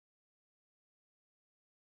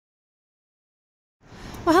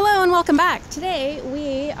Well, hello and welcome back. Today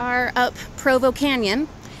we are up Provo Canyon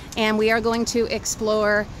and we are going to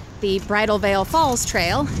explore the Bridal Veil Falls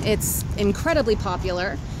trail. It's incredibly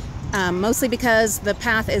popular, mostly because the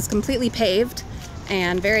path is completely paved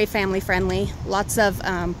and very family friendly. Lots of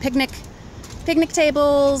picnic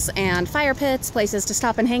tables and fire pits, places to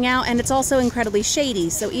stop and hang out, and it's also incredibly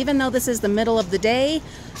shady. So even though this is the middle of the day,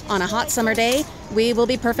 on a hot summer day, we will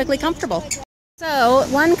be perfectly comfortable. So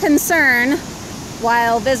one concern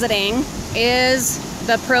while visiting is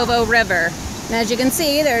the Provo River. And as you can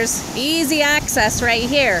see, there's easy access right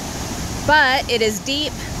here, but it is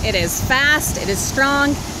deep, it is fast, it is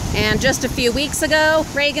strong, and just a few weeks ago,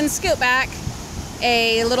 Reagan scooped back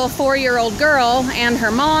a little 4-year-old girl and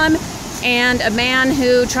her mom and a man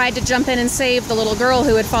who tried to jump in and save the little girl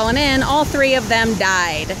who had fallen in. All 3 of them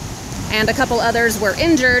died, and a couple others were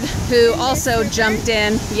injured who also jumped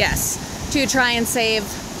in, yes, to try and save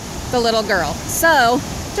the little girl. So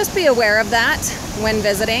just be aware of that when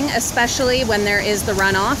visiting, especially when there is the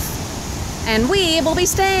runoff. And we will be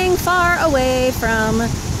staying far away from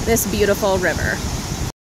this beautiful river.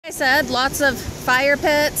 Like I said, lots of fire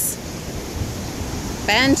pits,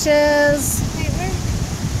 benches,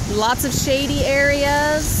 lots of shady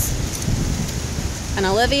areas. And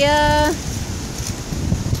Olivia,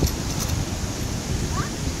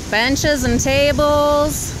 benches and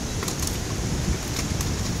tables.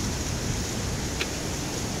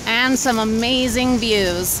 And some amazing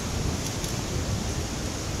views.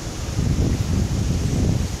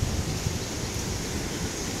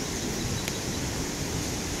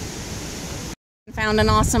 Found an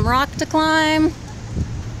awesome rock to climb.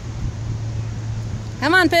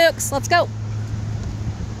 Come on, Pooks, let's go.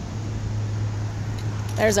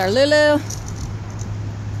 There's our Lulu.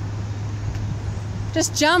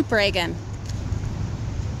 Just jump, Reagan.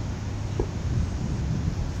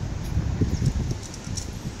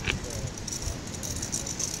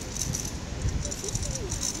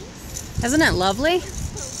 Isn't it lovely?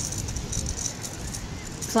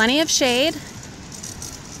 Plenty of shade.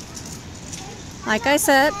 Like I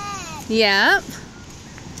said, yep.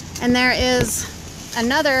 And there is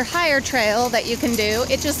another higher trail that you can do.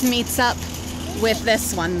 It just meets up with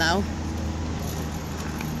this one though.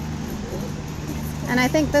 And I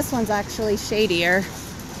think this one's actually shadier.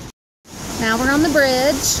 Now we're on the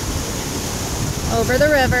bridge over the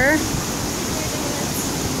river.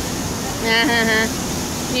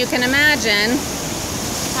 You can imagine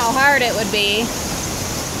how hard it would be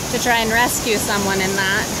to try and rescue someone in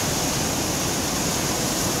that,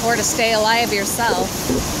 or to stay alive yourself.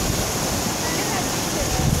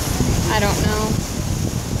 I don't know.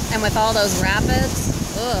 And with all those rapids,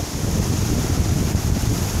 ugh.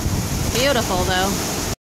 Beautiful though.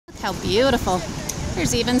 Look how beautiful.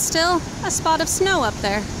 There's even still a spot of snow up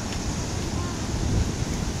there.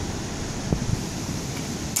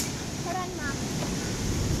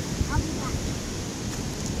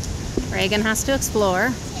 Reagan has to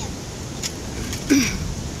explore.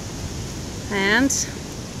 And,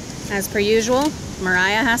 as per usual,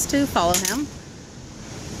 Mariah has to follow him.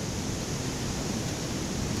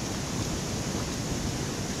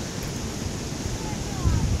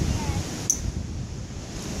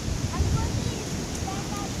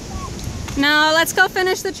 No, let's go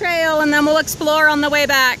finish the trail and then we'll explore on the way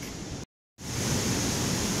back.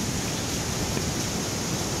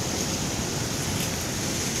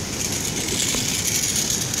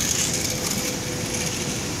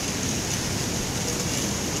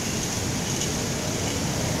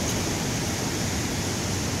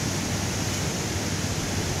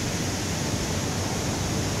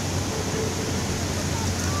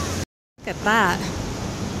 Look at that.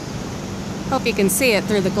 Hope you can see it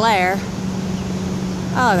through the glare.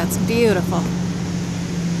 Oh, that's beautiful.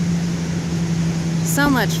 So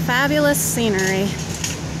much fabulous scenery.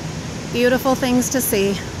 Beautiful things to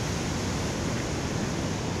see.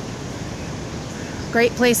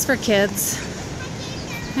 Great place for kids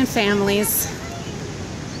and families.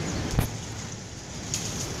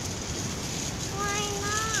 Why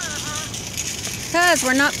not? Because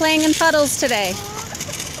we're not playing in puddles today.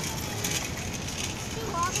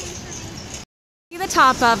 See the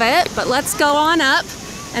top of it, but let's go on up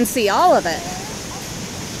and see all of it.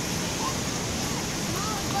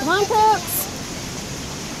 Come on, folks.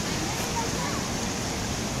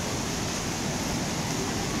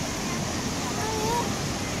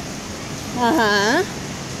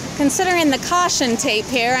 Considering the caution tape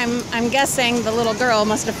here, I'm guessing the little girl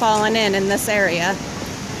must have fallen in this area.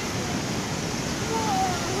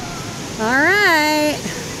 All right.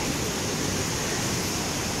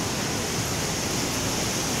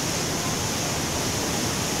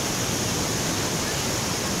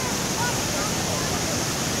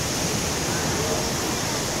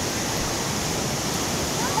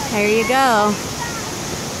 There you go.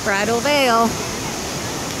 Bridal Veil.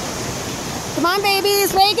 Come on,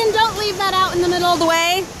 babies. Reagan, don't leave that out in the middle of the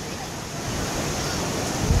way.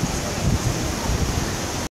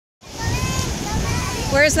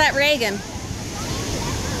 Where's that Reagan?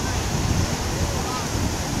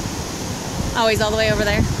 Oh, he's all the way over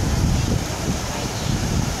there.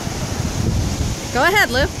 Go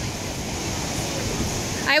ahead, Lou.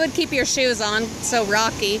 I would keep your shoes on, so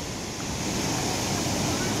rocky.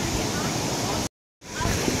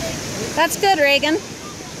 That's good, Reagan.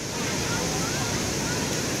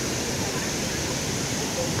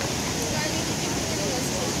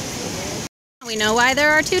 We know why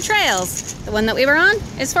there are two trails. The one that we were on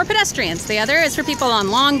is for pedestrians. The other is for people on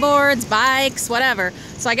longboards, bikes, whatever.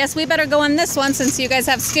 So I guess we better go on this one since you guys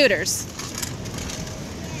have scooters.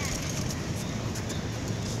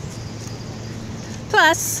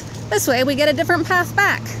 Plus, this way we get a different path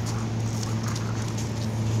back.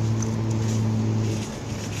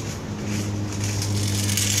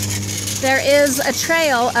 There is a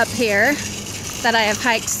trail up here that I have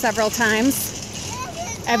hiked several times.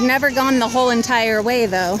 I've never gone the whole entire way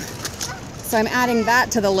though, so I'm adding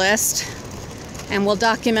that to the list and we'll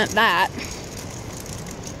document that.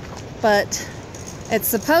 But it's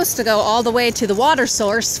supposed to go all the way to the water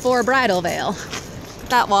source for Bridal Veil.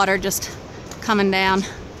 That water just coming down.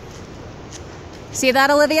 See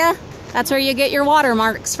that, Olivia? That's where you get your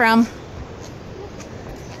watermarks from. Mom,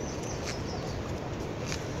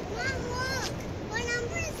 look. What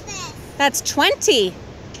number is this? That's 20. 20.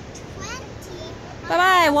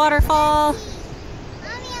 Bye-bye, waterfall. Mommy,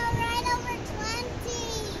 I'll ride over 20.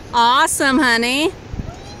 Awesome, honey.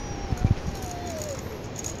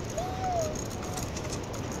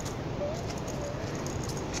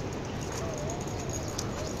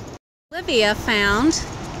 Olivia found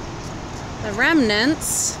the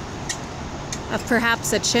remnants of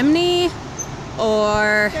perhaps a chimney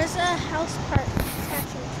or... There's a house part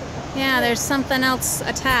attached to it. Yeah, there's something else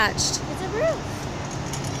attached. It's a roof.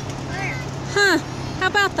 Where? Huh, how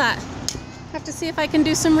about that? Have to see if I can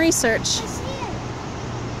do some research. I see it.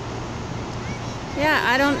 Yeah,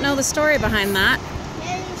 I don't know the story behind that.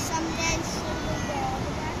 Maybe someday someone will go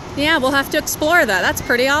over there. Yeah, we'll have to explore that. That's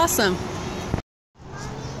pretty awesome.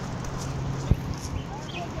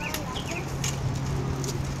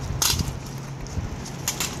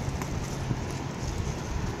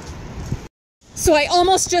 So I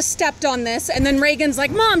almost just stepped on this, and then Reagan's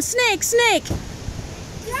like, Mom, snake, snake!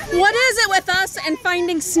 What is it with us and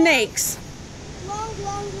finding snakes? Long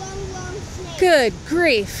snake. Good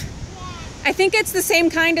grief. Yeah. I think it's the same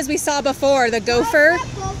kind as we saw before, the gopher. What's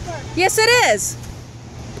that gopher? Yes, it is.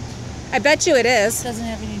 I bet you it is. Doesn't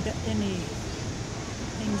have any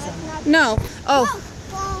things on it. No. Oh,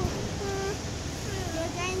 Well, you're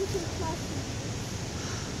getting too close.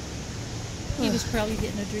 He was probably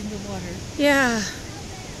getting a drink of water. yeah.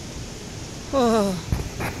 Oh.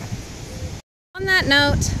 On that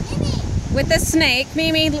note, with the snake,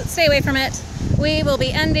 Mimi, stay away from it. We will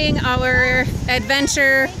be ending our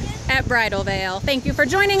adventure at Bridal Veil. Thank you for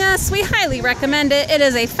joining us. We highly recommend it. It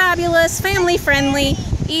is a fabulous, family-friendly,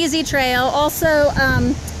 easy trail. Also,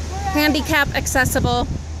 handicap accessible,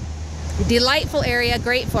 delightful area,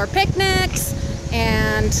 great for picnics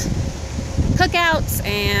and cookouts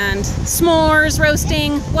and s'mores,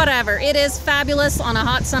 roasting, whatever. It is fabulous on a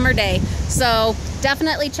hot summer day. So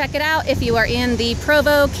definitely check it out if you are in the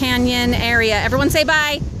Provo Canyon area. Everyone say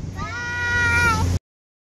bye.